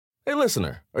Hey,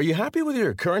 listener, are you happy with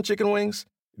your current chicken wings?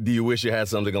 Do you wish you had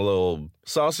something a little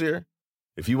saucier?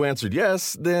 If you answered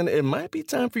yes, then it might be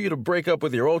time for you to break up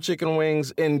with your old chicken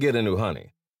wings and get a new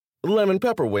honey. Lemon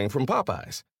pepper wing from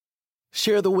Popeyes.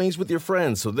 Share the wings with your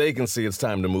friends so they can see it's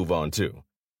time to move on, too.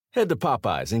 Head to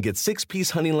Popeyes and get 6-piece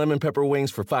honey lemon pepper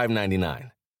wings for $5.99.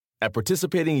 At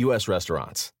participating U.S.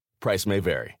 restaurants. Price may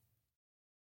vary.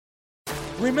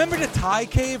 Remember the Thai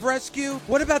cave rescue?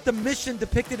 What about the mission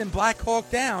depicted in Black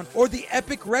Hawk Down or the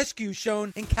epic rescue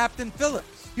shown in Captain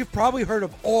Phillips? You've probably heard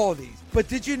of all these, but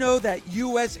did you know that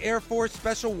U.S. Air Force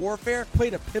Special Warfare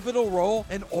played a pivotal role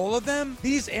in all of them?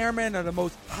 These airmen are the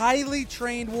most highly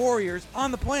trained warriors on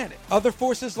the planet. Other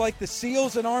forces like the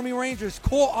SEALs and Army Rangers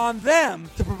call on them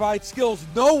to provide skills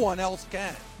no one else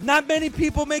can. Not many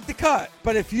people make the cut,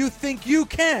 but if you think you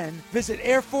can, visit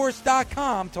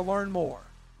airforce.com to learn more.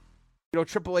 You know,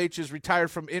 Triple H is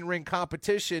retired from in-ring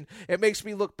competition. It makes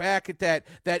me look back at that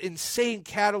insane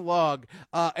catalog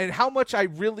and how much I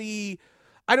really,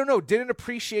 didn't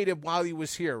appreciate him while he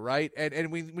was here, right?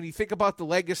 And when you think about the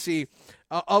legacy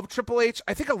of Triple H,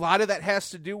 I think a lot of that has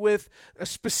to do with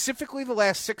specifically the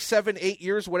last 6, 7, 8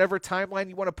 years, whatever timeline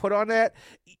you want to put on that.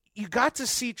 You got to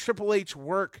see Triple H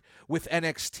work with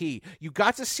NXT. You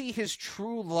got to see his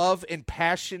true love and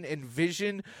passion and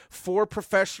vision for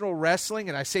professional wrestling.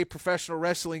 And I say professional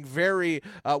wrestling very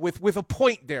with a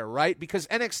point there, right? Because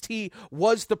NXT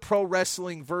was the pro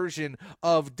wrestling version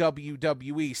of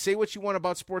WWE. Say what you want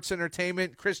about sports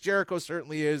entertainment. Chris Jericho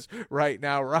certainly is right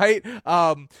now, right?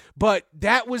 But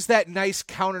that was that nice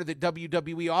counter that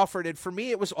WWE offered. And for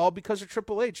me, it was all because of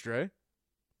Triple H, Dre.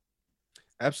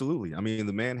 Absolutely. I mean,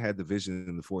 the man had the vision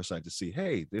and the foresight to see,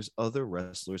 hey, there's other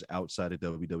wrestlers outside of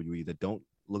WWE that don't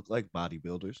look like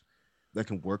bodybuilders, that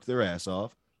can work their ass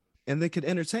off, and they could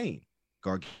entertain.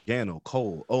 Gargano,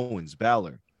 Cole, Owens,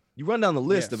 Balor. You run down the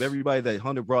list of everybody that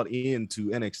Hunter brought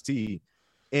into NXT,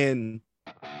 and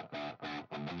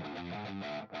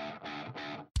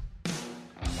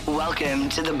welcome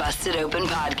to the Busted Open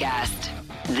Podcast.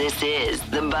 This is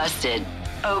the Busted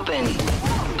Open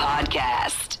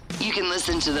Podcast. You can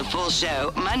listen to the full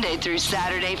show Monday through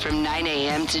Saturday from 9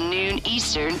 a.m. to noon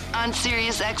Eastern on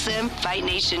SiriusXM Fight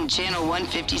Nation Channel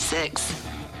 156.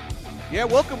 Yeah,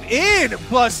 welcome in,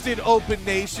 Busted Open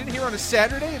Nation. Here on a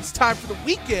Saturday, it's time for the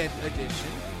weekend edition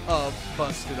of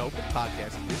Busted Open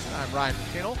Podcast Edition. I'm Ryan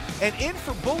McKinnell, and in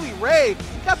for Bully Ray,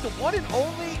 we got the one and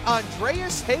only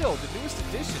Andreas Hale, the newest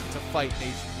addition to Fight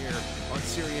Nation here on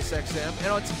SiriusXM. And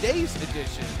on today's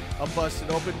edition of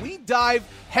Busted Open, we dive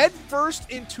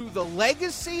headfirst into the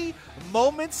legacy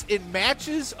moments in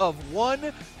matches of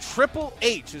one Triple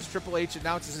H, as Triple H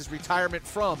announces his retirement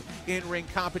from in-ring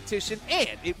competition.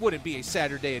 And it wouldn't be a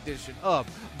Saturday edition of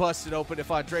Busted Open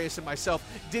if Andreas and myself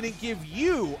didn't give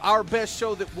you our best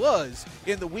show that was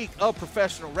in the week of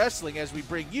professional wrestling as we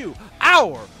bring you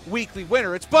our weekly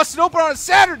winner. It's Busted Open on a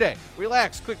Saturday.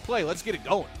 Relax, quick play. Let's get it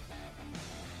going.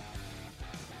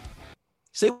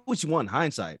 say what you want in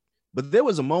hindsight, but there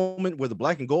was a moment where the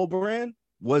Black and Gold brand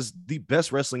was the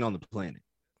best wrestling on the planet.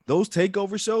 Those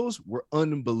takeover shows were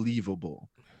unbelievable,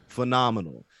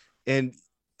 phenomenal. And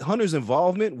Hunter's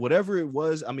involvement, whatever it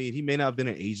was, I mean, he may not have been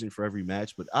an agent for every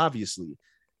match, but obviously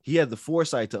he had the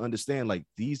foresight to understand, like,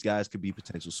 these guys could be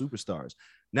potential superstars.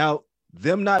 Now,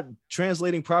 them not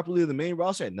translating properly to the main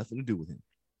roster had nothing to do with him.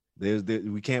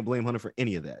 We can't blame Hunter for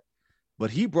any of that.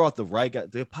 But he brought the right guy,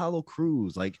 the Apollo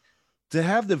Crews, like, to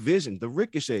have the vision, the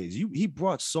Ricochets. He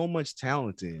brought so much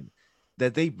talent in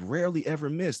that they rarely ever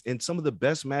missed. And some of the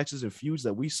best matches and feuds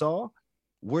that we saw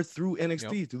were through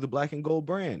NXT, through the Black and Gold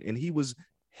brand. And he was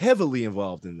heavily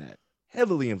involved in that,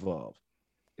 heavily involved.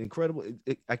 Incredible.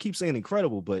 I keep saying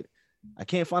incredible, but I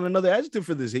can't find another adjective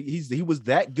for this. He was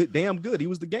that good, damn good. He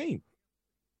was the game.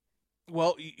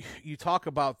 Well, you talk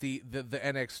about the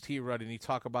NXT run, and you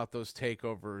talk about those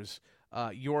takeovers.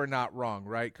 You're not wrong,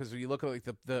 right? Because when you look at like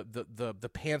the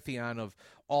pantheon of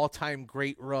all-time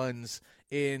great runs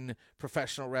in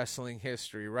professional wrestling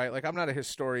history, right? Like, I'm not a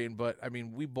historian, but I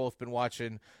mean, we've both been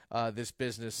watching this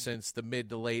business since the mid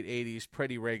to late 80s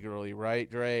pretty regularly, right,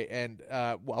 Dre? And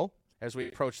well, as we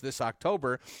approach this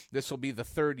October, this will be the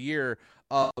third year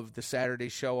of the Saturday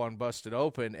show on Busted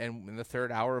Open, and in the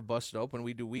third hour of Busted Open,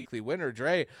 we do Weekly Winner.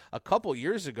 Dre, a couple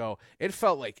years ago, it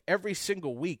felt like every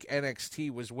single week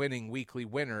NXT was winning Weekly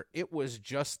Winner. It was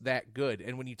just that good.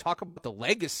 And when you talk about the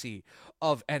legacy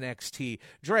of NXT,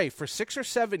 Dre, for 6 or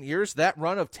 7 years, that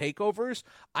run of takeovers,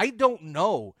 I don't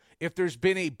know if there's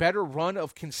been a better run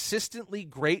of consistently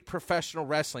great professional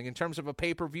wrestling in terms of a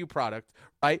pay-per-view product,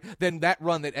 right, than that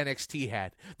run that NXT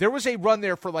had. There was a run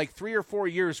there for like 3 or 4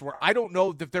 years where I don't know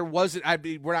know that there wasn't, I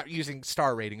mean, we're not using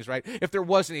star ratings, right? If there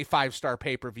wasn't a 5-star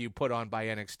pay-per-view put on by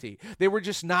NXT, they were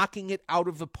just knocking it out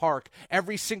of the park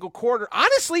every single quarter.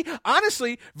 Honestly,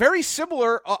 very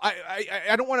similar.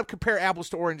 I don't want to compare apples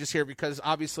to oranges here because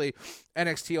obviously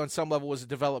NXT on some level was a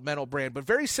developmental brand, but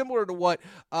very similar to what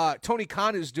Tony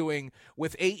Khan is doing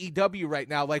with AEW right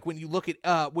now. Like when you look at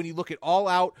All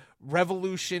Out,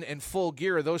 Revolution, and Full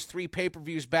Gear, those 3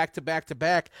 pay-per-views back to back to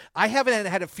back, I haven't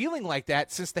had a feeling like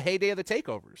that since the heyday of the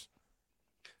takeovers.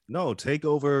 No,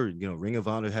 TakeOver, Ring of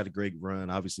Honor had a great run.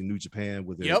 Obviously, New Japan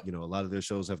with their, a lot of their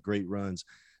shows have great runs,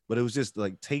 but it was just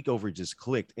like TakeOver just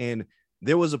clicked. And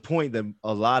there was a point that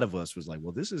a lot of us was like,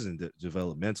 well, this isn't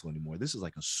developmental anymore. This is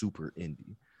like a super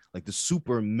indie, like the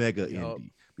super mega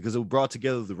indie, because it brought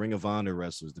together the Ring of Honor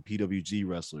wrestlers, the PWG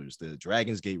wrestlers, the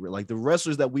Dragon's Gate, like the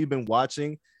wrestlers that we've been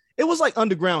watching. It was like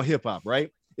underground hip hop,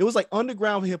 right? It was like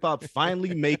underground hip hop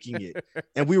finally making it.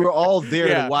 And we were all there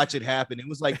to watch it happen. It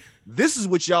was like, this is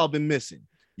what y'all been missing.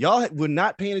 Y'all were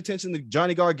not paying attention to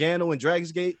Johnny Gargano and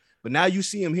Dragon's Gate, but now you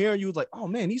see him here and you was like, oh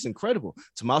man, he's incredible.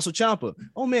 Tommaso Ciampa,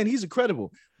 oh man, he's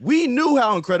incredible. We knew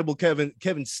how incredible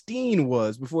Kevin Steen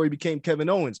was before he became Kevin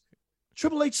Owens.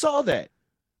 Triple H saw that.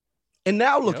 And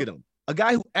now look at him. A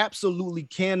guy who absolutely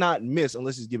cannot miss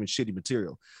unless he's given shitty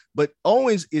material. But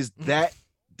Owens is that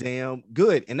damn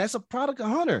good, and that's a product of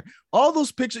Hunter. All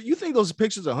those pictures, you think those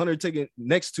pictures of Hunter taken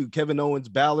next to Kevin Owens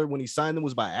Balor when he signed them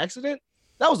was by accident?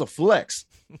 That was a flex.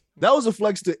 That was a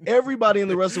flex to everybody in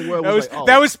the wrestling world.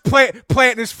 That was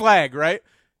planting his flag, right?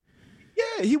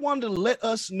 Yeah, he wanted to let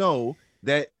us know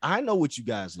that I know what you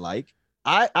guys like.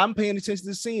 I'm paying attention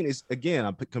to the scene. It's again,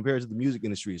 I'm compared to the music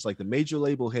industry. It's like the major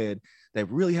label head that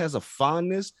really has a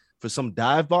fondness for some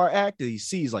dive bar act that he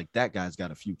sees like that guy's got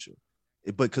a future.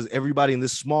 But because everybody in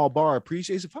this small bar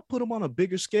appreciates, if I put him on a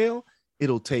bigger scale,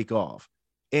 it'll take off.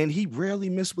 And he rarely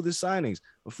missed with his signings.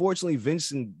 Unfortunately, Vince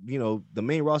and the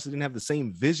main roster didn't have the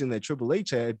same vision that Triple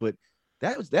H had, but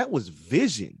that was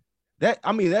vision.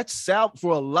 That's salve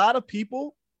for a lot of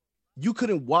people. You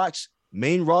couldn't watch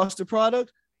main roster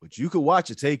product, but you could watch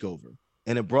a takeover.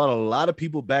 And it brought a lot of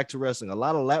people back to wrestling. A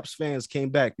lot of lapsed fans came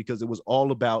back because it was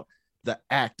all about the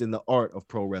act and the art of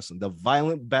pro wrestling. The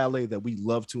violent ballet that we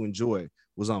love to enjoy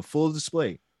was on full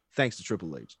display thanks to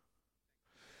Triple H.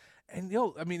 And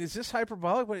is this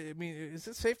hyperbolic? But is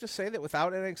it safe to say that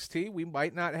without NXT, we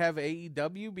might not have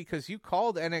AEW? Because you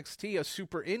called NXT a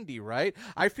super indie, right?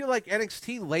 I feel like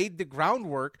NXT laid the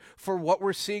groundwork for what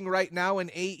we're seeing right now in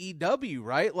AEW,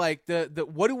 right? Like the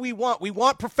what do we want? We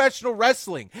want professional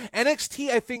wrestling. NXT,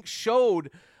 I think,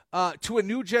 showed to a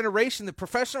new generation that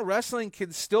professional wrestling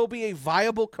can still be a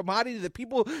viable commodity, that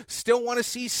people still want to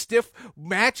see stiff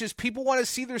matches. People want to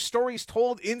see their stories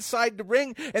told inside the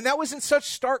ring. And that was in such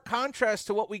stark contrast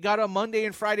to what we got on Monday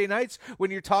and Friday nights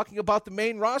when you're talking about the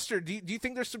main roster. Do you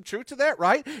think there's some truth to that,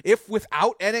 right? If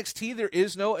without NXT, there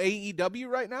is no AEW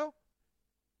right now?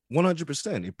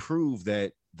 100%. It proved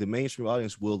that the mainstream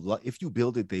audience will, if you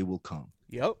build it, they will come.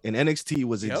 Yep. And NXT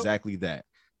was exactly that.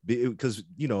 Because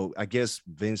I guess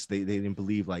Vince they didn't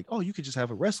believe like, oh, you could just have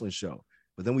a wrestling show.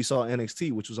 But then we saw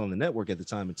NXT, which was on the network at the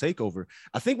time, and TakeOver.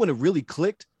 I think when it really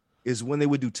clicked is when they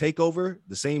would do TakeOver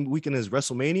the same weekend as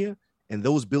WrestleMania, and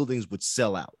those buildings would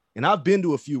sell out. And I've been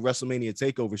to a few WrestleMania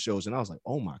TakeOver shows, and I was like,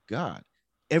 oh my God,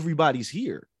 everybody's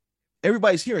here.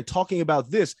 Everybody's here and talking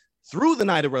about this through the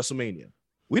night of WrestleMania.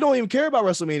 We don't even care about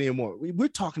WrestleMania anymore. We're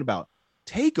talking about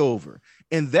TakeOver.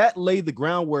 And that laid the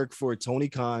groundwork for Tony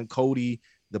Khan, Cody,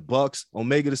 the Bucks,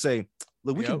 Omega to say,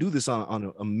 look, we can do this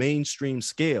on a mainstream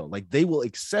scale. Like they will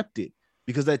accept it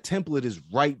because that template is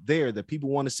right there that people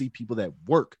want to see people that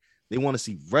work. They want to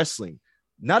see wrestling.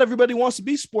 Not everybody wants to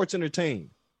be sports entertained.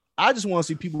 I just want to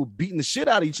see people beating the shit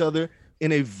out of each other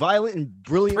in a violent and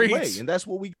brilliant way. And that's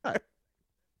what we got.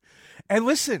 And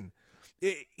listen,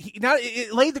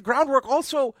 it laid the groundwork.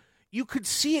 Also, you could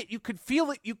see it, you could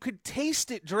feel it, you could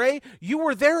taste it, Dre. You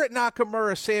were there at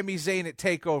Nakamura, Sami Zayn at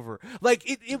TakeOver.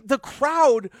 Like the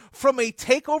crowd, from a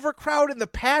TakeOver crowd and the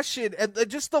passion and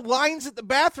just the lines at the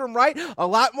bathroom, right? A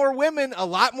lot more women, a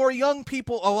lot more young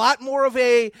people, a lot more of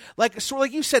a, like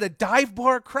you said, a dive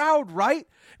bar crowd, right?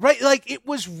 Right, like it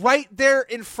was right there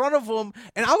in front of them.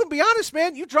 And I'm gonna be honest,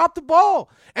 man, you dropped the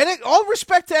ball. And all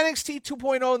respect to NXT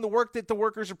 2.0 and the work that the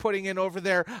workers are putting in over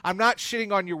there. I'm not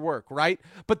shitting on your work, right?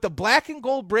 But the Black and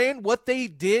Gold brand, what they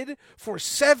did for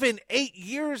 7-8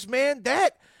 years, man,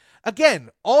 that again,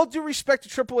 all due respect to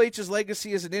Triple H's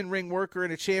legacy as an in-ring worker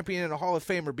and a champion and a Hall of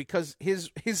Famer, because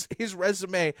his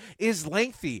resume is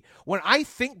lengthy. When I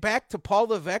think back to Paul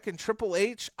Levesque and Triple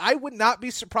H, I would not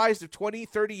be surprised if 20,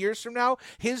 30 years from now,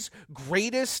 his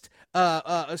greatest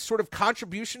sort of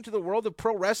contribution to the world of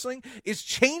pro wrestling is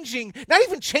changing, not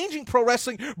even changing pro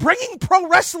wrestling, bringing pro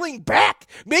wrestling back,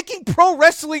 making pro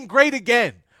wrestling great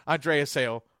again. Andreas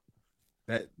Hale.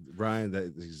 That Ryan, that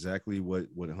is exactly what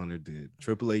Hunter did.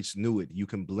 Triple H knew it. You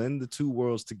can blend the two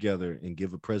worlds together and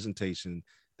give a presentation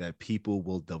that people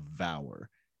will devour,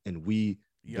 and we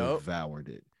devoured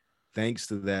it. Thanks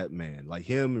to that man, like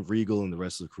him, Regal, and the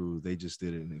rest of the crew, they just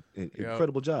did an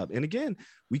incredible job. And again,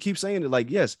 we keep saying it, like,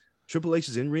 yes, Triple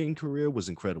H's in-ring career was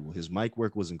incredible. His mic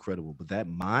work was incredible, but that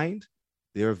mind,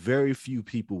 there are very few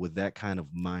people with that kind of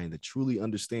mind that truly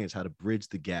understands how to bridge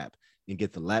the gap and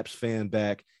get the lapsed fan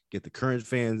back, get the current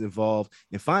fans involved,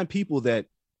 and find people that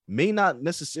may not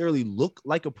necessarily look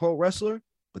like a pro wrestler,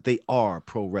 but they are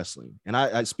pro wrestling. And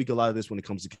I speak a lot of this when it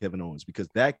comes to Kevin Owens, because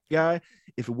that guy,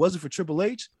 if it wasn't for Triple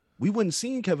H, we wouldn't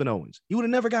seen Kevin Owens. He would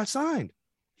have never got signed.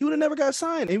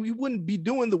 And we wouldn't be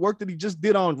doing the work that he just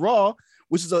did on Raw,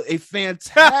 which is a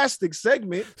fantastic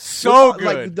segment. So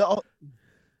good.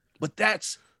 But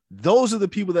those are the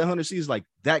people that Hunter sees like,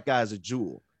 that guy's a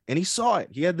jewel. And he saw it.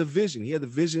 He had the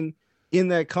vision. In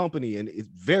that company, and it's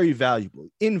very valuable,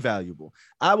 invaluable.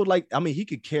 He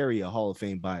could carry a Hall of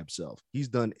Fame by himself. He's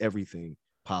done everything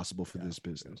possible for this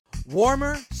business.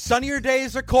 Warmer, sunnier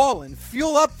days are calling.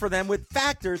 Fuel up for them with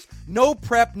Factor's no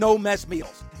prep, no mess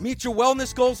meals. Meet your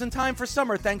wellness goals in time for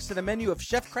summer thanks to the menu of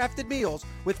chef-crafted meals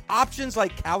with options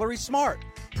like Calorie Smart,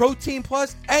 Protein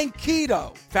Plus, and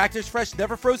Keto. Factor's fresh,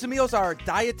 never frozen meals are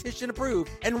dietitian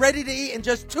approved and ready to eat in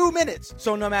just 2 minutes.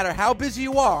 So no matter how busy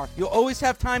you are, you'll always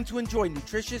have time to enjoy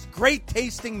nutritious, great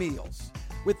tasting meals.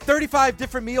 With 35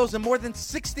 different meals and more than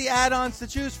 60 add-ons to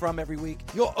choose from every week,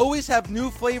 you'll always have new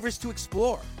flavors to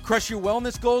explore. Crush your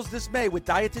wellness goals this May with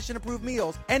dietitian-approved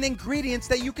meals and ingredients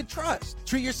that you can trust.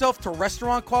 Treat yourself to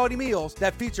restaurant-quality meals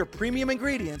that feature premium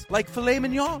ingredients like filet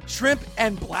mignon, shrimp,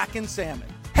 and blackened salmon.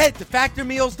 Head to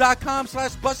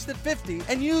factormeals.com/busted50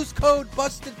 and use code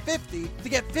busted50 to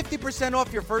get 50%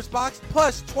 off your first box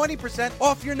plus 20%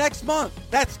 off your next month.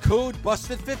 That's code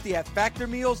busted50 at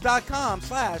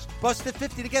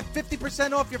factormeals.com/busted50 to get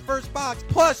 50% off your first box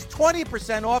plus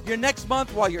 20% off your next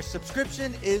month while your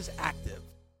subscription is active.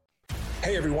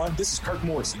 Hey everyone, this is Kirk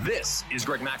Morrison. This is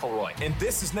Greg McElroy. And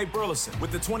this is Nate Burleson.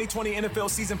 With the 2020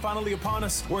 NFL season finally upon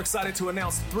us, we're excited to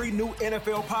announce 3 new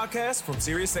NFL podcasts from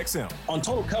SiriusXM. On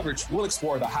Total Coverage, we'll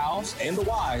explore the hows and the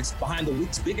whys behind the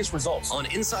week's biggest results. On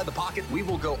Inside the Pocket, we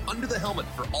will go under the helmet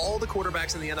for all the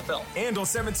quarterbacks in the NFL. And on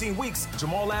 17 Weeks,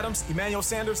 Jamal Adams, Emmanuel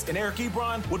Sanders, and Eric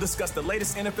Ebron will discuss the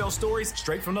latest NFL stories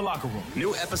straight from the locker room.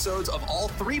 New episodes of all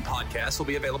 3 podcasts will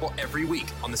be available every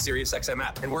week on the SiriusXM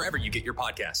app and wherever you get your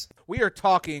podcasts. We are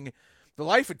talking the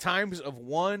life at times of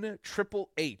one Triple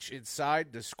H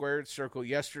inside the squared circle.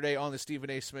 Yesterday on the Stephen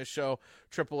A. Smith Show,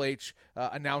 Triple H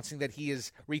announcing that he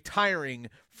is retiring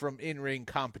from in-ring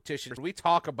competition. We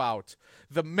talk about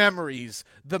the memories,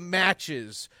 the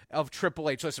matches of Triple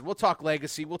H. Listen, we'll talk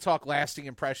legacy, we'll talk lasting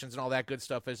impressions and all that good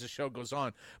stuff as the show goes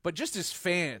on. But just as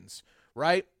fans,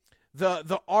 right?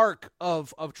 The arc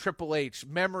of Triple H,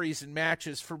 memories and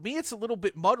matches, for me it's a little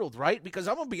bit muddled, right? Because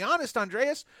I'm going to be honest,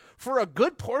 Andreas, for a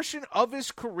good portion of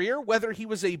his career, whether he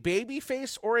was a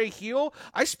babyface or a heel,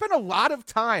 I spent a lot of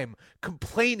time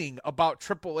complaining about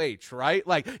Triple H, right?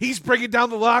 Like, he's bringing down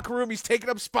the locker room, he's taking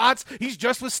up spots, he's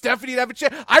just with Stephanie to have a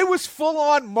chat. I was full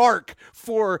on Mark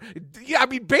for,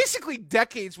 basically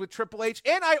decades with Triple H,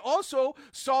 and I also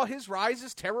saw his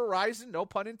rises, terrorizing, no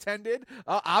pun intended,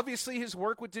 obviously his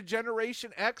work with Degeneration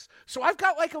X. So I've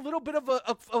got like a little bit of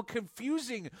a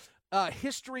confusing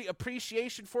history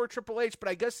appreciation for Triple H, but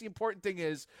I guess the important thing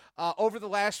is over the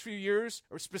last few years,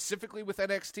 or specifically with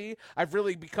NXT, I've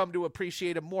really become to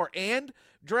appreciate him more. And,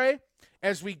 Dre,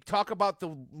 as we talk about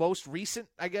the most recent,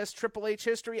 I guess, Triple H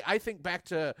history, I think back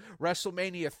to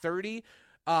WrestleMania 30,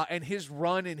 and his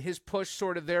run and his push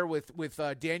sort of there with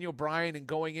Daniel Bryan and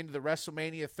going into the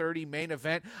WrestleMania 30 main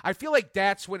event. I feel like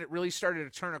that's when it really started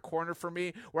to turn a corner for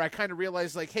me, where I kind of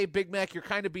realized, like, hey, Big Mac, you're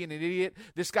kind of being an idiot.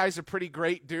 This guy's a pretty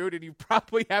great dude, and you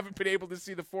probably haven't been able to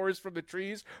see the forest from the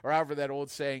trees, or however that old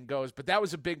saying goes. But that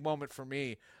was a big moment for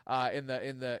me in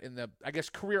the I guess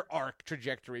career arc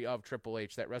trajectory of Triple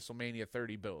H, that WrestleMania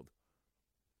 30 build.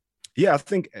 Yeah, I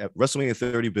think WrestleMania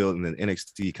 30 build and then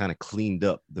NXT kind of cleaned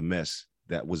up the mess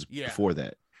that was before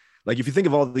that. Like, if you think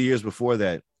of all the years before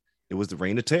that, it was the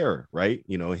Reign of Terror, right?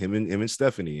 You know, him and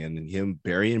Stephanie, and him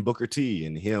burying Booker T,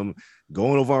 and him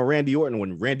going over on Randy Orton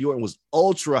when Randy Orton was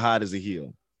ultra hot as a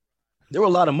heel. there were a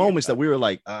lot of moments that we were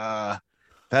like,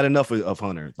 had enough of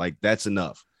Hunter. Like, that's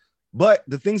enough. But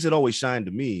the things that always shined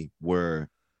to me were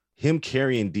him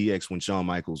carrying DX when Shawn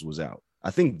Michaels was out. I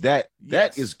think that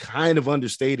is kind of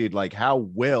understated, like how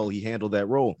well he handled that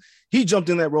role. He jumped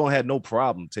in that role and had no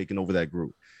problem taking over that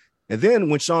group. And then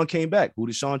when Shawn came back, who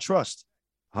did Shawn trust?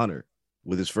 Hunter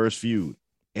with his first feud.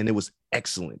 And it was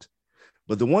excellent.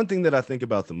 But the one thing that I think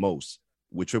about the most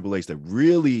with Triple H that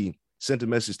really sent a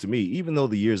message to me, even though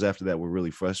the years after that were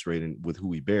really frustrating with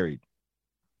who he buried,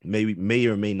 may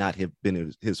or may not have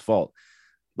been his fault,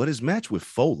 but his match with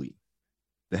Foley,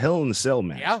 the Hell in the Cell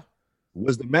match,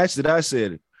 was the match that I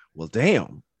said, well,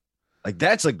 damn, like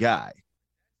that's a guy.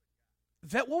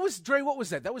 What was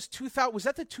that? That was 2000. Was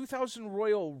that the 2000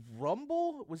 Royal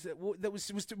Rumble? It was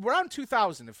around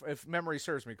 2000, if memory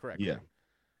serves me correctly. Yeah.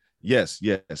 Yes.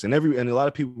 And a lot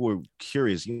of people were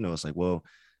curious, it's like, well,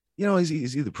 is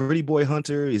he the pretty boy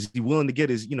Hunter? Is he willing to get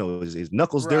his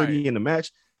knuckles dirty in the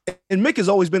match? And Mick has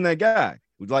always been that guy.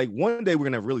 Like, one day we're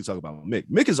gonna really talk about Mick.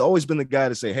 Mick has always been the guy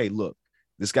to say, hey, look,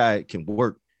 this guy can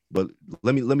work, but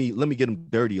let me get him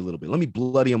dirty a little bit. Let me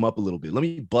bloody him up a little bit. Let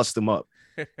me bust him up.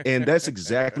 And that's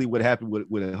exactly what happened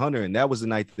with Hunter. And that was the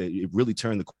night that it really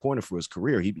turned the corner for his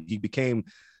career. He became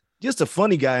just a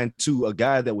funny guy into a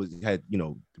guy that had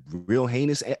real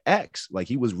heinous acts. Like,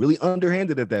 he was really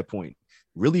underhanded at that point,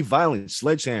 really violent,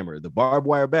 sledgehammer, the barbed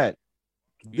wire bat.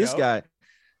 This guy,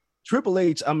 Triple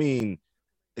H, I mean,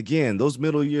 again, those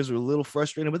middle years were a little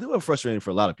frustrating, but they were frustrating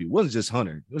for a lot of people. It wasn't just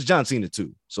Hunter. It was John Cena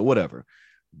too. So whatever.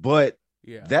 But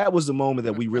that was the moment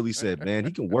that we really said, man,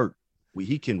 he can work.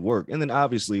 He can work. And then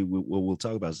obviously what we'll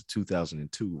talk about is the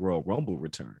 2002 Royal Rumble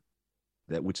return,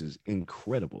 which is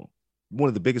incredible. One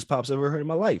of the biggest pops I've ever heard in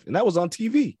my life. And that was on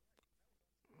TV.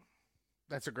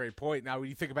 That's a great point. Now, when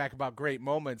you think back about great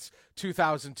moments,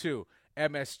 2002,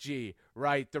 MSG,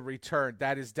 right? The return,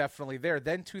 that is definitely there.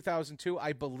 Then 2002,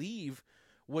 I believe,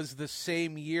 was the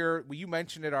same year. You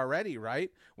mentioned it already,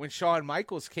 right? When Shawn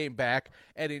Michaels came back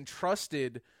and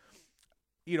entrusted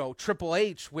Triple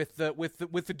H with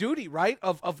the duty, right,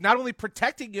 of not only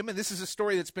protecting him, and this is a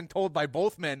story that's been told by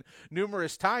both men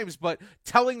numerous times, but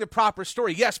telling the proper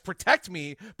story. Yes, protect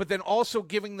me, but then also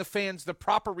giving the fans the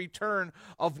proper return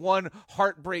of one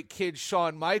heartbreak kid,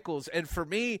 Shawn Michaels. And for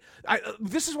me,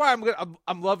 this is why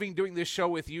I'm loving doing this show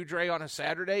with you, Dre, on a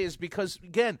Saturday, is because,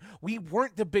 again, we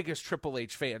weren't the biggest Triple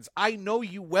H fans. I know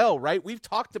you well, right? We've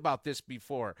talked about this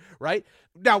before, right?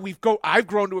 Now I've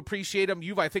grown to appreciate him.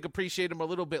 You've, I think, appreciated him a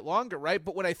little bit longer, right?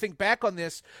 But when I think back on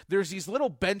this, there's these little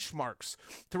benchmarks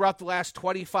throughout the last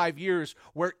 25 years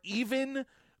where even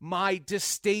my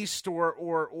distaste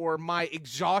or my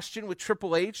exhaustion with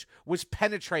Triple H was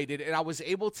penetrated, and I was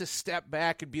able to step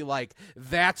back and be like,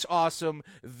 that's awesome.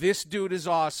 This dude is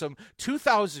awesome.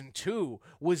 2002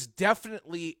 was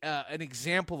definitely an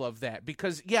example of that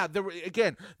because,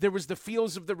 there was the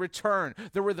feels of the return.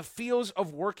 There were the feels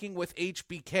of working with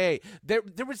HBK. There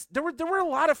were a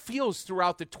lot of feels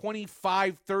throughout the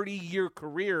 25, 30-year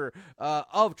career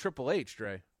of Triple H,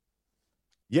 Dre.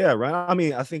 Yeah, right. I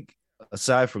mean, I think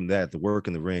aside from that, the work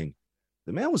in the ring,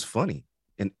 the man was funny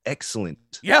and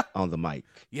excellent on the mic.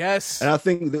 Yes. And I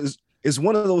think it's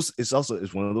one of those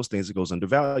things that goes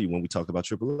undervalued when we talk about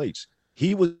Triple H.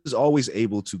 He was always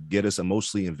able to get us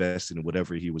emotionally invested in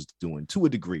whatever he was doing to a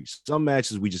degree. Some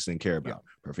matches we just didn't care about.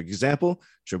 Perfect example,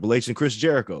 Triple H and Chris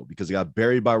Jericho, because he got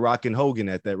buried by Rock and Hogan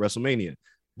at that WrestleMania.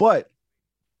 But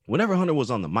whenever Hunter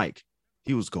was on the mic,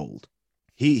 he was gold.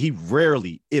 He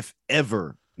rarely, if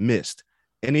ever, missed.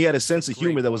 And he had a sense of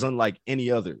humor that was unlike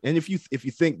any other. And if you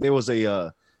think there was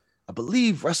I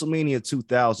believe WrestleMania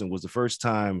 2000 was the first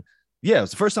time. Yeah, it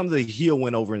was the first time the heel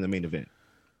went over in the main event,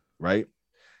 right?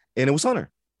 And it was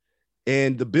Hunter.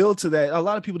 And the build to that, a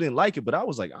lot of people didn't like it, but I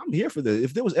was like, I'm here for this.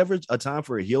 If there was ever a time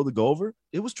for a heel to go over,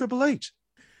 it was Triple H.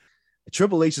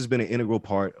 Triple H has been an integral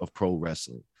part of pro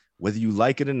wrestling. Whether you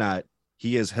like it or not,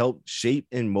 he has helped shape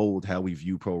and mold how we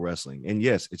view pro wrestling. And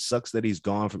yes, it sucks that he's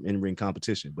gone from in-ring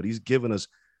competition, but he's given us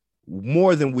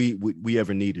more than we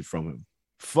ever needed from him.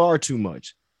 Far too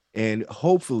much. And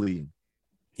hopefully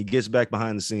he gets back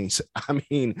behind the scenes. I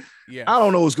mean, I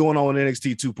don't know what's going on in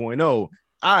NXT 2.0.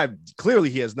 Clearly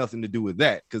he has nothing to do with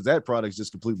that because that product's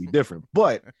just completely different.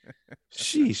 But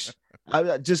sheesh,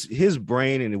 just his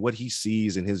brain and what he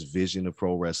sees and his vision of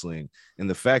pro wrestling and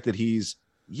the fact that he's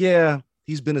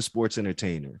been a sports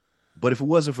entertainer. But if it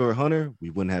wasn't for Hunter, we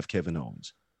wouldn't have Kevin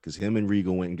Owens because him and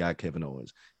Regal went and got Kevin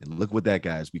Owens. And look what that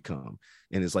guy's become.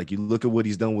 And it's like, you look at what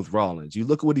he's done with Rollins. You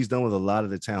look at what he's done with a lot of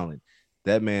the talent.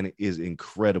 That man is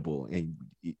incredible. And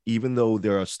even though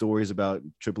there are stories about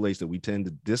Triple H that we tend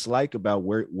to dislike about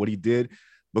what he did,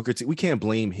 Booker T, we can't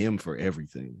blame him for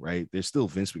everything, right? There's still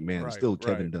Vince McMahon, there's still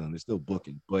Kevin Dunn, there's still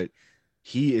booking, but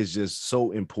he is just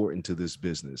so important to this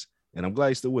business. And I'm glad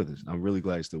he's still with us. I'm really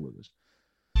glad he's still with us.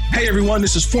 Hey everyone,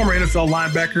 this is former NFL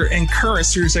linebacker and current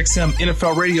SiriusXM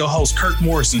NFL radio host Kirk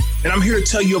Morrison, and I'm here to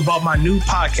tell you about my new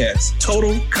podcast,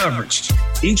 Total Coverage.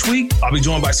 Each week, I'll be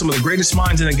joined by some of the greatest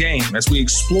minds in the game as we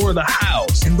explore the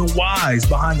hows and the whys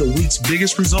behind the week's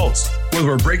biggest results. Whether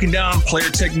we're breaking down player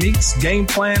techniques, game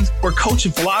plans, or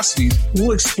coaching philosophies,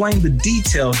 we'll explain the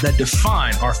details that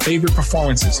define our favorite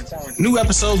performances. New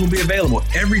episodes will be available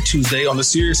every Tuesday on the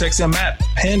SiriusXM app,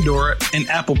 Pandora, and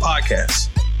Apple Podcasts.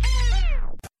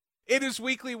 It is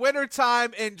weekly winter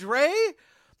time, and Dre,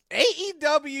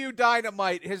 AEW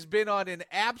Dynamite has been on an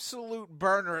absolute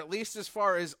burner, at least as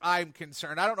far as I'm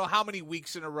concerned. I don't know how many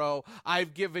weeks in a row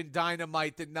I've given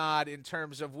Dynamite the nod in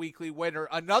terms of weekly winner.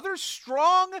 Another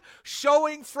strong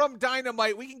showing from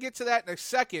Dynamite. We can get to that in a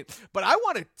second, but I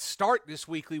want to start this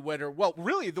weekly winner, well,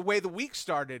 really the way the week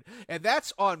started, and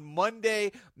that's on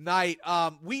Monday night.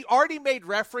 We already made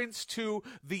reference to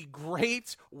the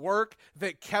great work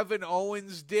that Kevin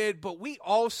Owens did, but we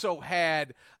also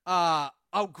had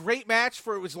a great match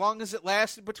for as long as it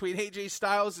lasted between AJ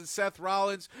Styles and Seth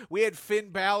Rollins. We had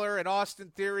Finn Balor and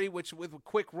Austin Theory, which with a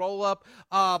quick roll-up.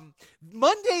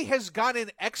 Monday has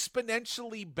gotten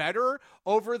exponentially better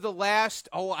over the last,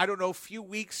 few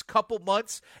weeks, couple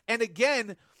months. And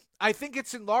again, I think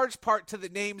it's in large part to the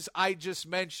names I just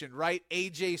mentioned, right?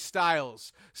 AJ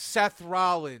Styles, Seth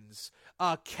Rollins,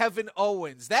 Kevin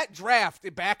Owens. That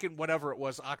draft back in whatever it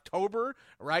was, October,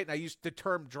 right? And I used the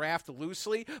term draft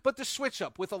loosely, but the switch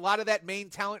up with a lot of that main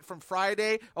talent from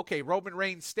Friday. Okay, Roman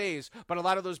Reigns stays, but a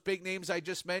lot of those big names I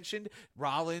just mentioned,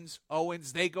 Rollins,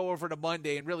 Owens, they go over to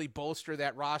Monday and really bolster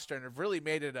that roster and have really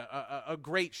made it a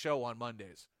great show on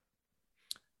Mondays.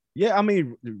 Yeah, I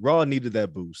mean, Raw needed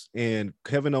that boost, and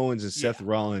Kevin Owens and Seth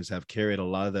Rollins have carried a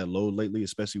lot of that load lately,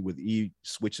 especially with E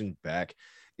switching back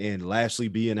and Lashley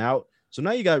being out. So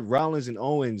now you got Rollins and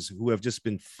Owens who have just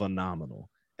been phenomenal,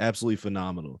 absolutely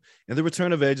phenomenal. And the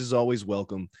return of Edge is always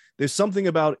welcome. There's something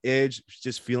about Edge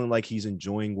just feeling like he's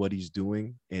enjoying what he's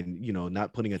doing and, you know,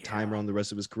 not putting a timer on the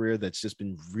rest of his career. That's just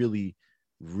been really,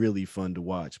 really fun to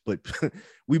watch. But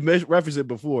we've referenced it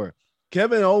before.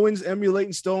 Kevin Owens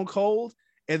emulating Stone Cold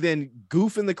and then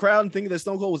goofing the crowd and thinking that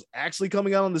Stone Cold was actually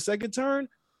coming out on the second turn.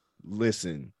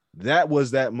 Listen, that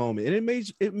was that moment. And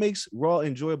it makes Raw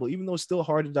enjoyable, even though it's still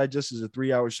hard to digest as a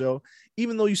 3-hour show,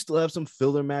 even though you still have some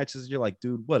filler matches. You're like,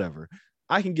 dude, whatever.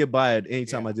 I can get by it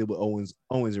anytime I deal with Owens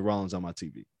and Rollins on my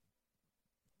TV.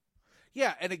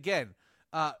 Yeah, and again,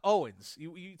 Owens,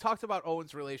 you talked about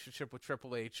Owens' relationship with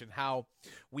Triple H and how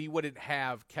we wouldn't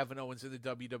have Kevin Owens in the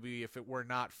WWE if it were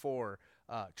not for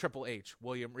Triple H,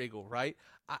 William Regal, right?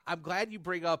 I'm glad you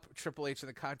bring up Triple H in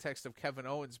the context of Kevin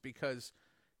Owens because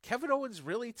Kevin Owens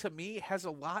really, to me, has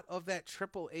a lot of that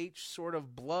Triple H sort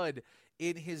of blood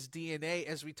in his DNA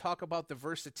as we talk about the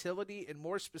versatility and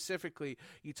more specifically,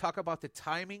 you talk about the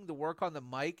timing, the work on the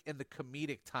mic, and the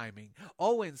comedic timing.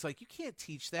 Owens, like, you can't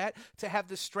teach that to have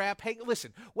the strap hang.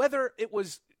 Listen, whether it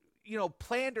was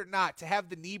planned or not, to have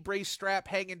the knee brace strap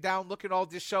hanging down, looking all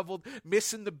disheveled,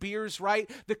 missing the beers, right?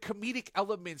 The comedic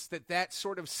elements that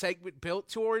sort of segment built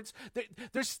towards.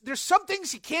 There's some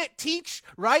things you can't teach,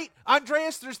 right,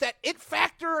 Andreas? There's that it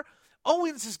factor.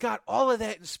 Owens has got all of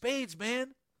that in spades,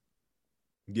 man.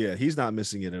 Yeah, he's not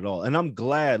missing it at all. And I'm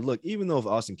glad, look, even though if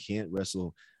Austin can't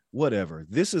wrestle, whatever,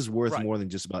 this is worth more than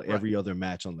just about every other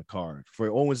match on the card. For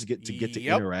Owens to get to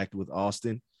interact with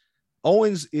Austin.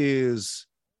 Owens is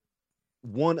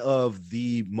one of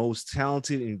the most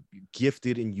talented and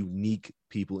gifted and unique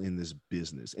people in this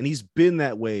business. And he's been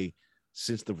that way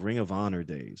since the Ring of Honor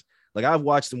days. Like, I've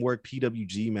watched him work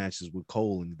PWG matches with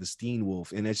Cole and the Steen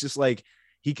Wolf. And it's just like,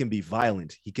 he can be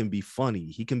violent. He can be funny.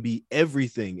 He can be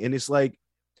everything. And it's like,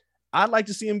 I'd like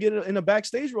to see him get in a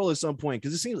backstage role at some point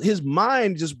because it seems his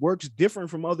mind just works different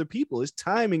from other people. His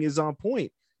timing is on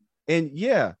point. And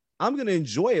yeah, I'm going to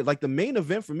enjoy it. Like, the main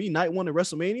event for me, night one at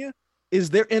WrestleMania, is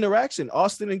their interaction,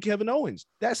 Austin and Kevin Owens.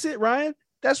 That's it, Ryan.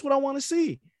 That's what I want to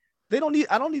see. I don't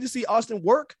need to see Austin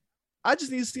work. I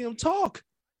just need to see him talk.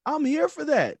 I'm here for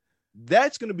that.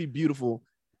 That's going to be beautiful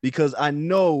because I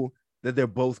know that they're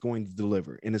both going to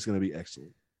deliver, and it's going to be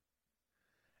excellent.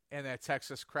 And that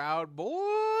Texas crowd, boy,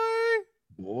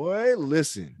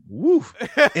 listen. Woo.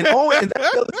 And Owens, and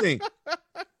that's the other thing.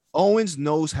 Owens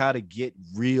knows how to get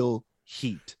real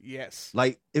heat. Yes.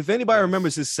 Like, if anybody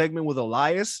remembers his segment with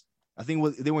Elias, I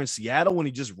think they were in Seattle when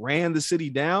he just ran the city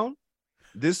down.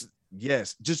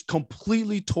 Just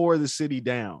completely tore the city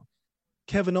down.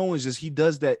 Kevin Owens he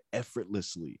does that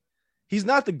effortlessly. He's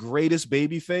not the greatest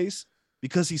baby face,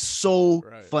 because he's so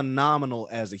phenomenal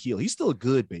as a heel. He's still a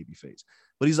good babyface,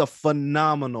 but he's a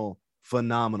phenomenal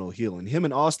heel. And him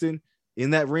and Austin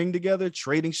in that ring together,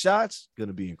 trading shots,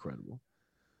 gonna be incredible.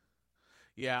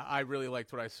 Yeah, I really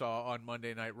liked what I saw on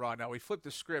Monday Night Raw. Now we flip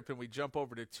the script and we jump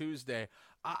over to Tuesday.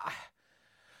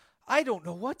 I don't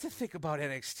know what to think about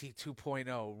NXT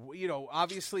 2.0. You know,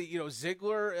 obviously, you know,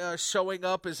 Ziggler showing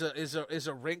up is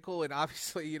a wrinkle, and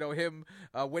obviously, you know, him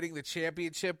winning the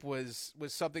championship was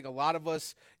something a lot of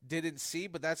us didn't see,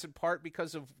 but that's in part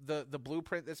because of the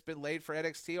blueprint that's been laid for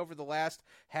NXT over the last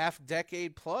half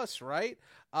decade plus, right?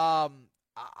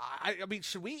 I mean,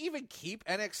 should we even keep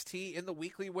NXT in the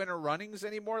weekly winter runnings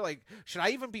anymore? Like, should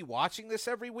I even be watching this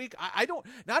every week? I don't.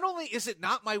 Not only is it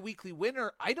not my weekly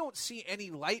winner, I don't see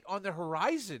any light on the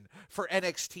horizon for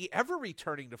NXT ever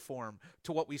returning to form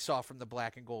to what we saw from the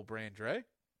Black and Gold brand, Dre.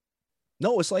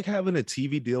 No, it's like having a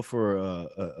TV deal for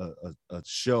a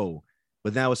show,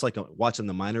 but now it's like watching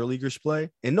the minor leaguers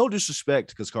play. And no disrespect,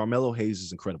 because Carmelo Hayes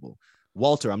is incredible.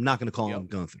 Walter, I'm not going to call him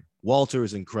Gunther. Walter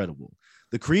is incredible.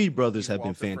 The Creed brothers have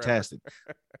been fantastic.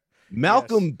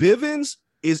 Malcolm Bivens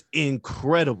is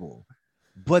incredible,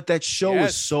 but that show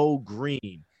is so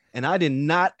green. And I did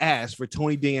not ask for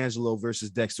Tony D'Angelo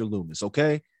versus Dexter Lumis,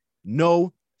 okay?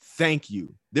 No, thank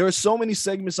you. There are so many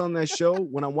segments on that show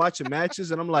when I'm watching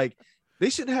matches, and I'm like, they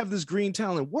should have this green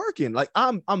talent working. Like,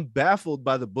 I'm baffled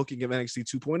by the booking of NXT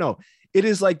 2.0. It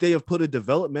is like they have put a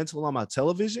developmental on my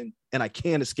television, and I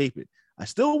can't escape it. I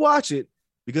still watch it,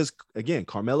 because, again,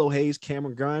 Carmelo Hayes,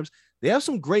 Cameron Grimes, they have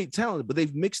some great talent, but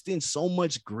they've mixed in so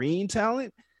much green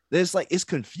talent that it's like, it's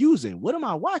confusing. What am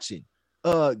I watching?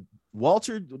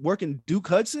 Walter working Duke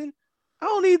Hudson? I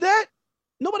don't need that.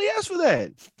 Nobody asked for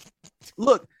that.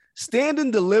 Look, Stand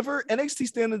and Deliver, NXT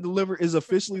Stand and Deliver is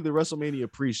officially the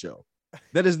WrestleMania pre-show.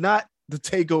 That is not the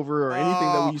takeover or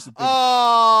anything that we used to think.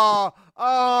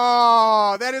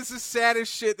 That is the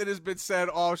saddest shit that has been said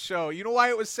all show. You know why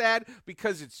it was sad?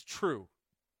 Because it's true.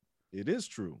 It is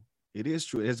true. It is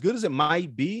true. As good as it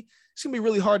might be, it's going to be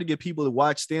really hard to get people to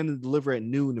watch Stand and Deliver at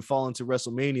noon and fall into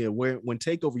WrestleMania, when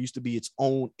TakeOver used to be its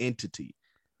own entity.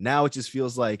 Now it just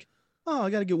feels like, oh, I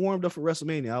got to get warmed up for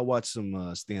WrestleMania. I'll watch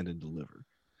some Stand and Deliver.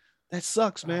 That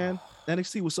sucks, man.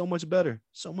 NXT was so much better.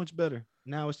 So much better.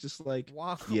 Now it's just like,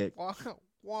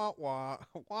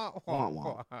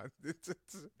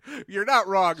 You're not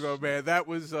wrong, though, man. That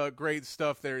was great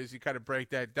stuff there as you kind of break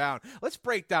that down. Let's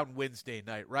break down Wednesday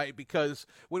night, right? Because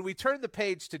when we turn the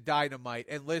page to Dynamite,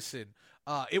 and listen,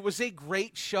 it was a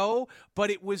great show,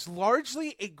 but it was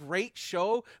largely a great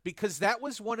show because that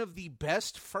was one of the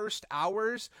best first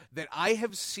hours that I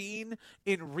have seen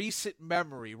in recent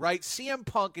memory, right? CM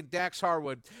Punk and Dax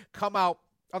Harwood come out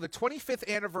on the 25th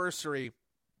anniversary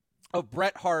of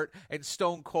Bret Hart and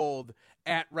Stone Cold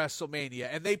at WrestleMania,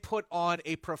 and they put on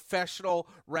a professional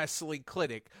wrestling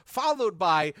clinic, followed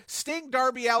by Sting,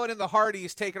 Darby Allin, and the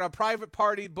Hardys taking on Private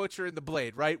Party, Butcher, and the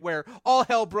Blade, right, where all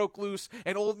hell broke loose,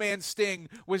 and old man Sting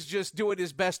was just doing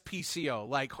his best PCO,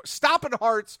 like stomping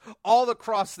hearts all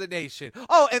across the nation.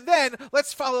 Oh, and then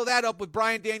let's follow that up with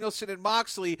Bryan Danielson and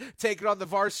Moxley taking on the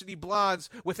Varsity Blondes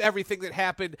with everything that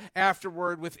happened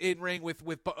afterward with in-ring with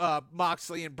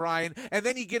Moxley and Bryan, and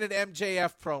then you get an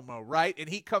MJF promo, right, and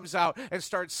he comes out and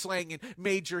start slanging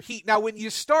major heat. Now, when you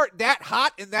start that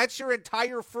hot and that's your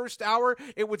entire first hour,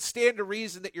 it would stand to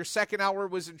reason that your second hour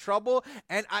was in trouble.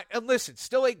 And listen,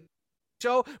 still a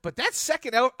show, but that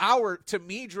second hour to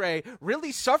me, Dre,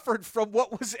 really suffered from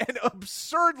what was an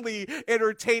absurdly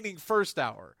entertaining first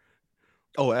hour.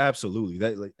 Oh, absolutely.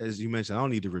 That, like, as you mentioned, I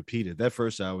don't need to repeat it. That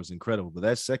first hour was incredible, but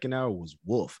that second hour was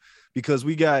wolf, because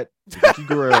we got Vicky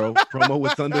Guerrero promo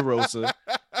with Thunder Rosa.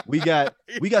 We got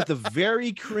the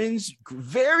very cringe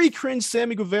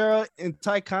Sammy Guevara and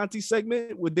Ty Conti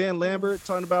segment with Dan Lambert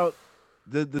talking about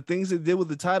the things they did with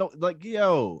the title. Like,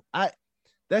 yo,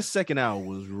 that second hour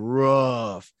was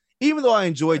rough. Even though I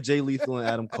enjoyed Jay Lethal and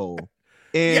Adam Cole,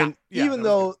 and even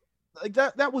though like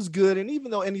that was good, and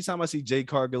even though anytime I see Jade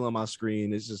Cargill on my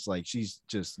screen, it's just like she's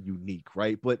just unique,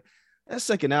 right? But that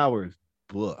second hour,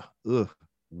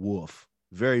 woof,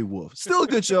 very woof. Still a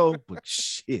good show, but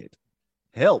shit.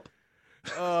 Help.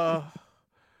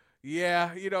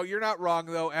 Yeah, you know, you're not wrong,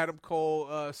 though. Adam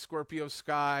Cole, Scorpio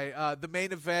Sky. The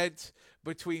main event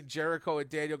between Jericho and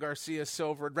Daniel Garcia,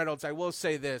 Silver, and Reynolds. I will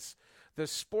say this. The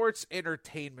sports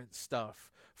entertainment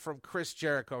stuff from Chris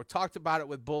Jericho. Talked about it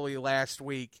with Bully last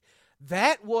week.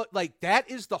 That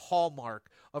is the hallmark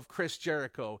of Chris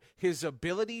Jericho, his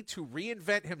ability to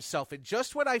reinvent himself. And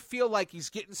just when I feel like he's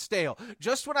getting stale,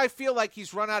 just when I feel like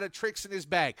he's run out of tricks in his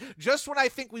bag, just when I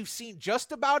think we've seen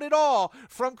just about it all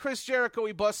from Chris Jericho,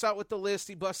 he busts out with the list,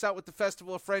 he busts out with the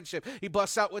Festival of Friendship, he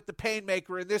busts out with the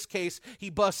Painmaker. In this case, he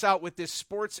busts out with this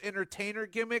sports entertainer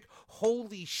gimmick.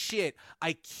 Holy shit,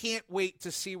 I can't wait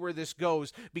to see where this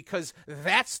goes, because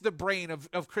that's the brain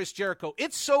of Chris Jericho.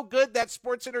 It's so good, that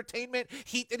sports entertainment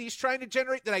heat that he's trying to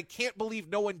generate, that I can't believe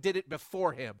no one did it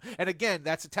before him. And again,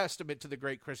 that's a testament to the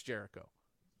great Chris Jericho.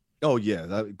 Oh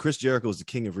yeah, Chris Jericho is the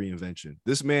king of reinvention.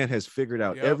 This man has figured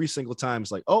out every single time.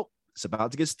 It's like, oh, it's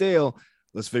about to get stale.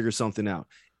 Let's figure something out.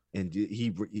 And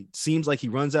he seems like he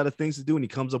runs out of things to do, and he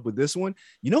comes up with this one.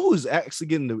 You know who's actually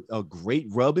getting a great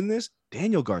rub in this?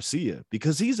 Daniel Garcia,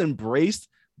 because he's embraced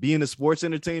being a sports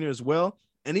entertainer as well,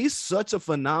 and he's such a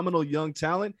phenomenal young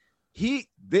talent.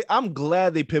 I'm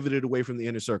glad they pivoted away from the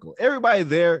inner circle. Everybody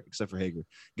there, except for Hager,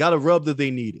 got a rub that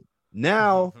they needed.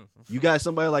 Now you got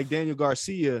somebody like Daniel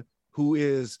Garcia, who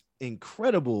is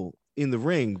incredible in the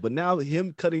ring, but now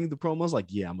him cutting the promos, like,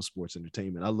 yeah, I'm a sports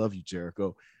entertainment. I love you,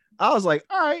 Jericho. I was like,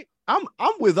 all right, I'm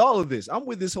with all of this. I'm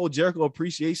with this whole Jericho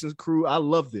appreciation crew. I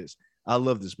love this.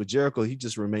 But Jericho, he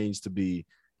just remains to be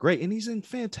great, and he's in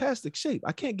fantastic shape.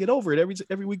 I can't get over it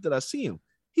every week that I see him.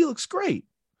 He looks great.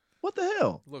 What the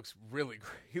hell? Looks really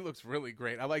great. He looks really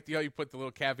great. I like how you put the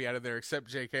little caveat in there, except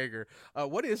Jake Hager.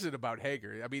 What is it about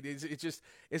Hager? I mean, is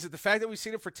it the fact that we've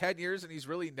seen him for 10 years and he's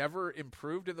really never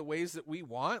improved in the ways that we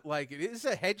want? Like, it is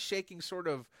a head shaking sort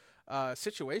of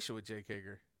situation with Jake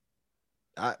Hager.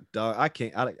 I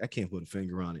can't put a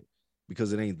finger on it,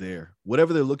 because it ain't there.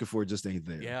 Whatever they're looking for just ain't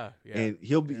there. Yeah. And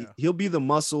he'll be the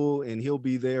muscle, and he'll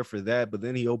be there for that, but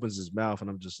then he opens his mouth and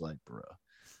I'm just like, bro,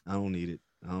 I don't need it.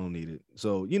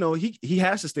 So, he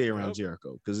has to stay around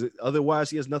Jericho, because otherwise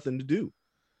he has nothing to do.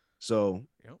 So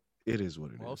it is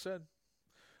what it is.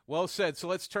 Well said. So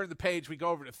let's turn the page. We go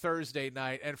over to Thursday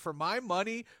night. And for my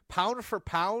money, pound for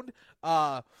pound,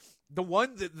 the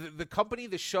company,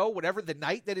 the show, whatever the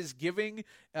night that is giving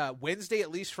Wednesday, at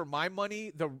least for my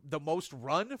money, the most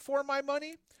run for my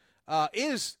money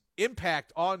is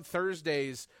Impact on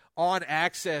Thursdays on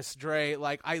Access, Dre.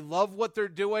 Like, I love what they're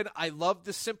doing. I love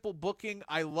the simple booking.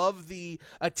 I love the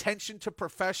attention to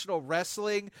professional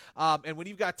wrestling. And when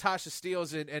you've got Tasha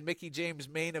Steelz and Mickie James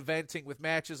main eventing with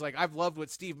matches, like, I've loved what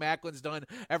Steve Macklin's done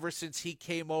ever since he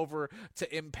came over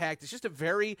to Impact. It's just a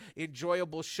very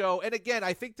enjoyable show. And again,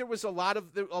 I think there was a lot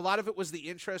of it was the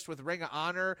interest with Ring of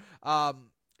Honor.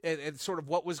 And sort of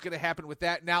what was going to happen with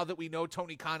that. Now that we know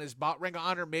Tony Khan has bought Ring of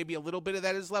Honor, maybe a little bit of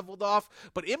that is leveled off.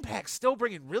 But Impact's still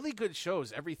bringing really good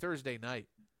shows every Thursday night.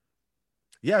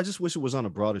 Yeah, I just wish it was on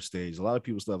a broader stage. A lot of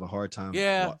people still have a hard time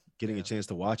getting a chance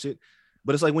to watch it.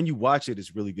 But it's like, when you watch it,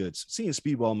 it's really good. Seeing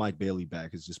Speedball Mike Bailey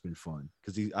back has just been fun,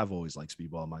 because I've always liked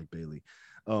Speedball Mike Bailey.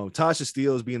 Tasha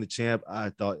Steelz being the champ,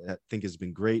 I think has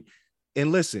been great.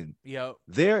 And listen,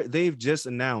 they've just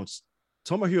announced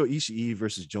Tomohiro Ishii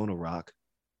versus Jonah Rock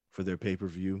for their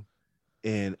pay-per-view,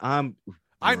 and I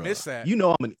miss that.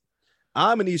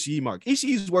 I'm an Ishii mark.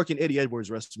 Ishii's working Eddie Edwards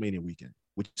WrestleMania weekend,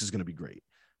 which is going to be great.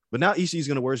 But now Ishii's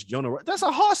going to work Jonah Rock. That's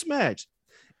a hoss match.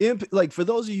 Like, for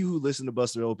those of you who listen to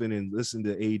Busted Open and listen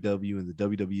to AEW and the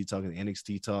WWE talk and the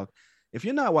NXT talk, if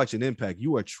you're not watching Impact,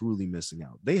 you are truly missing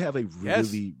out. They have a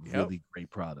really great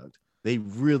product. They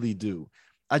really do.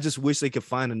 I just wish they could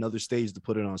find another stage to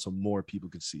put it on so more people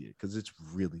could see it, because it's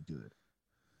really good.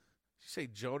 You say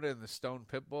Jonah and the Stone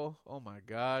Pitbull? Oh my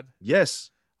God! Yes,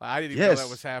 I didn't even know that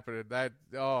was happening.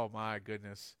 Oh my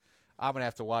goodness! I'm gonna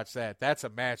have to watch that. That's a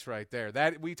match right there.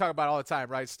 That we talk about all the time,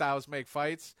 right? Styles make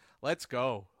fights. Let's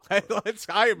go. I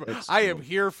am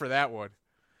here for that one.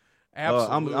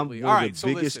 Absolutely. I'm one of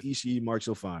the biggest Ishii marks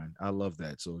you'll find. I love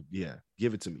that. So yeah,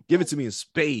 give it to me. Give it to me in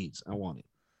spades. I want it.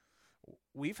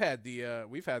 We've had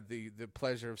the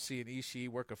pleasure of seeing Ishii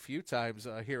work a few times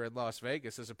here in Las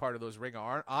Vegas as a part of those Ring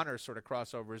of Honor sort of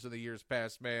crossovers in the years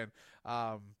past. Man,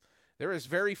 there are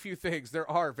very few things like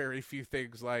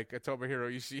a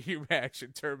Tomohiro Ishii match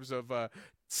in terms of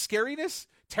scariness,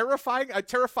 terrifying.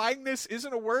 Terrifyingness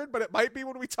isn't a word, but it might be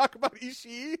when we talk about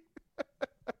Ishii.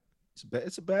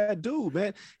 It's a bad dude,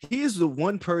 man. He is the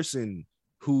one person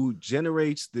who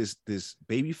generates this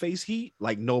babyface heat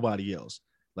like nobody else.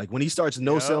 Like, when he starts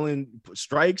no-selling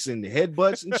strikes and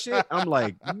headbutts and shit, I'm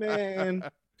like, man,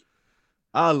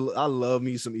 I love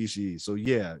me some Ishii. So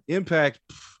yeah, Impact,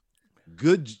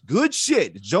 good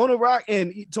shit. Jonah Rock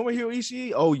and Tomohiro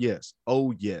Ishii. Oh yes.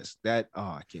 I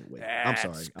can't wait. I'm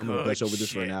sorry. I'm gonna gush over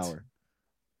this for an hour.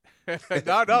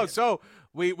 No. So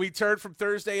We turned from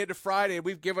Thursday into Friday, and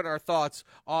we've given our thoughts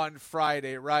on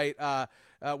Friday, right?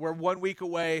 We're 1 week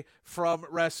away from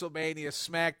WrestleMania.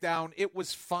 SmackDown, it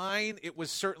was fine. It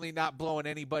was certainly not blowing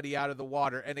anybody out of the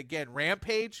water. And again,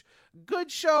 Rampage,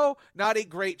 good show, not a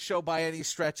great show by any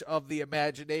stretch of the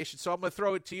imagination. So I'm going to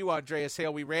throw it to you, Andreas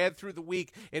Hale. We ran through the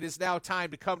week. It is now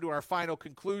time to come to our final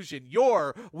conclusion.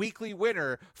 Your weekly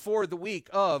winner for the week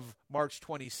of March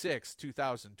 26,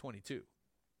 2022.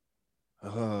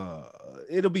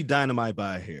 It'll be Dynamite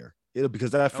by a hair.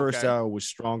 Because that first hour was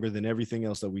stronger than everything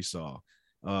else that we saw.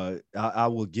 I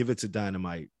will give it to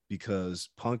Dynamite because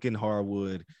Punk and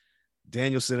Harwood,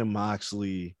 Danielson and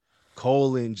Moxley,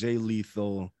 Cole and Jay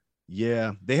Lethal.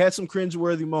 Yeah, they had some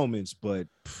cringeworthy moments, but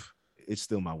it's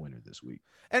still my winner this week.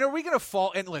 And are we going to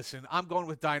fall? And listen, I'm going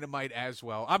with Dynamite as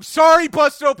well. I'm sorry,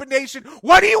 Busted Open Nation.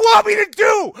 What do you want me to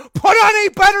do? Put on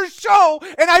a better show,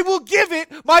 and I will give it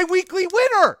my weekly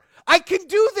winner. I can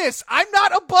do this. I'm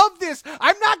not above this.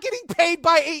 I'm not getting paid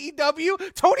by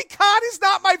AEW. Tony Khan is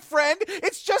not my friend.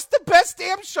 It's just the best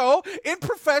damn show in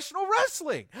professional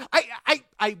wrestling.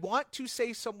 I want to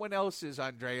say someone else's,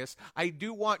 Andreas. I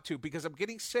do want to, because I'm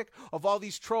getting sick of all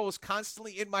these trolls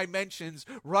constantly in my mentions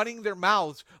running their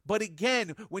mouths. But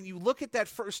again, when you look at that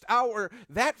first hour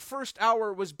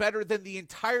was better than the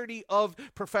entirety of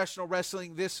professional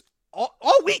wrestling this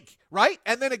all week, right?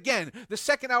 And then again, the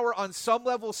second hour on some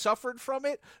level suffered from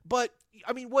it. But,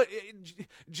 I mean, what,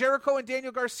 Jericho and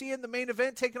Daniel Garcia in the main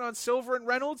event taking on Silver and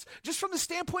Reynolds? Just from the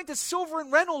standpoint that Silver and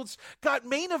Reynolds got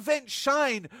main event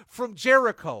shine from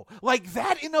Jericho. Like,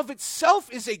 that in of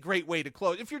itself is a great way to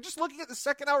close. If you're just looking at the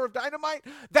second hour of Dynamite,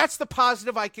 that's the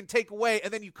positive I can take away.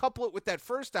 And then you couple it with that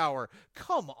first hour.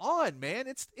 Come on, man.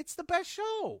 It's the best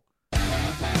show.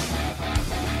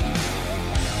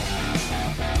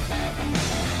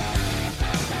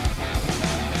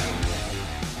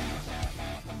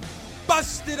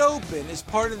 Busted Open is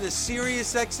part of the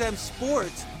SiriusXM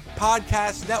Sports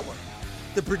Podcast Network.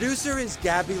 The producer is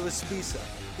Gabby Laspisa.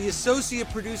 The associate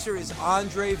producer is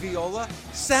Andre Viola.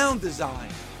 Sound design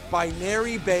by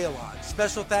Neri Balon.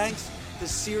 Special thanks to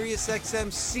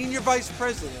SiriusXM Senior Vice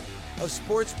President of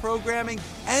Sports Programming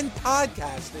and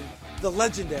Podcasting, the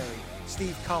legendary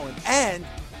Steve Cohen, and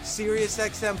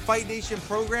SiriusXM Fight Nation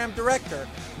Program Director,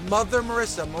 Mother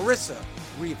Marissa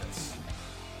Rivas.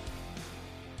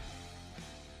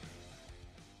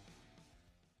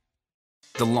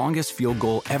 The longest field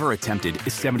goal ever attempted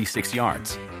is 76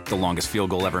 yards. The longest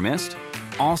field goal ever missed?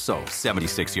 Also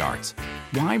 76 yards.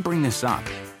 Why bring this up?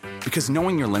 Because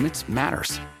knowing your limits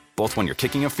matters, both when you're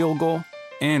kicking a field goal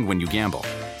and when you gamble.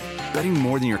 Betting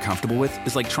more than you're comfortable with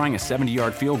is like trying a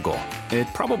 70-yard field goal. It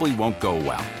probably won't go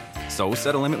well. So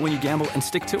set a limit when you gamble and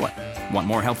stick to it. Want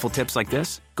more helpful tips like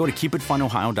this? Go to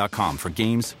keepitfunohio.com for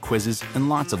games, quizzes, and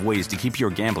lots of ways to keep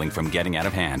your gambling from getting out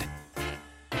of hand.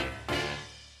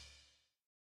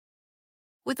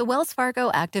 With the Wells Fargo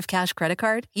Active Cash Credit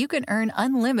Card, you can earn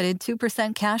unlimited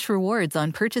 2% cash rewards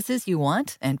on purchases you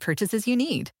want and purchases you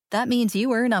need. That means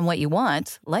you earn on what you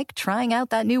want, like trying out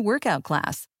that new workout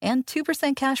class, and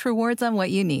 2% cash rewards on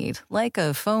what you need, like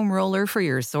a foam roller for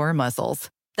your sore muscles.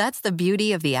 That's the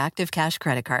beauty of the Active Cash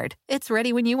Credit Card. It's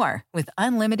ready when you are, with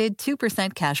unlimited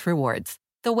 2% cash rewards.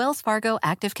 The Wells Fargo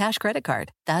Active Cash Credit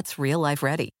Card. That's real life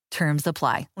ready. Terms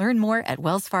apply. Learn more at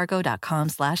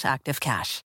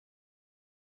wellsfargo.com/activecash.